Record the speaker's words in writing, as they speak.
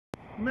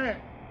Matt,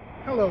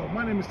 hello,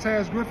 my name is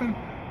Taz Griffin.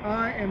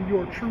 I am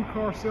your true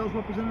car sales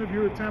representative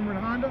here at Tamron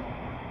Honda.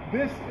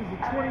 This is the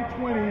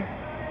 2020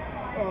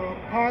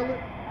 Pilot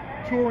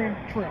Touring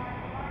trim.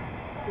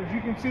 As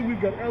you can see,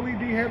 we've got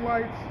LED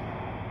headlights,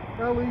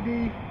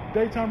 LED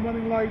daytime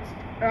running lights,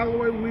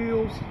 alloy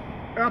wheels,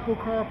 Apple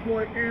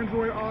CarPlay,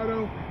 Android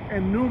Auto,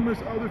 and numerous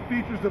other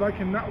features that I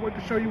cannot wait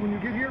to show you when you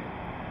get here.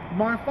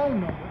 My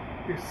phone number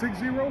is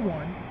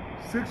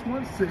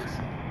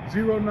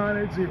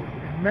 601-616-0980.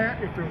 And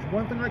Matt, if there's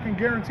one thing I can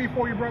guarantee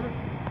for you, brother,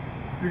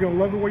 you're going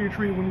to love the way you're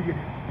treated when you get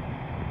here.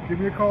 Give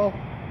me a call,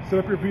 set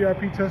up your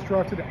VIP test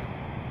drive today.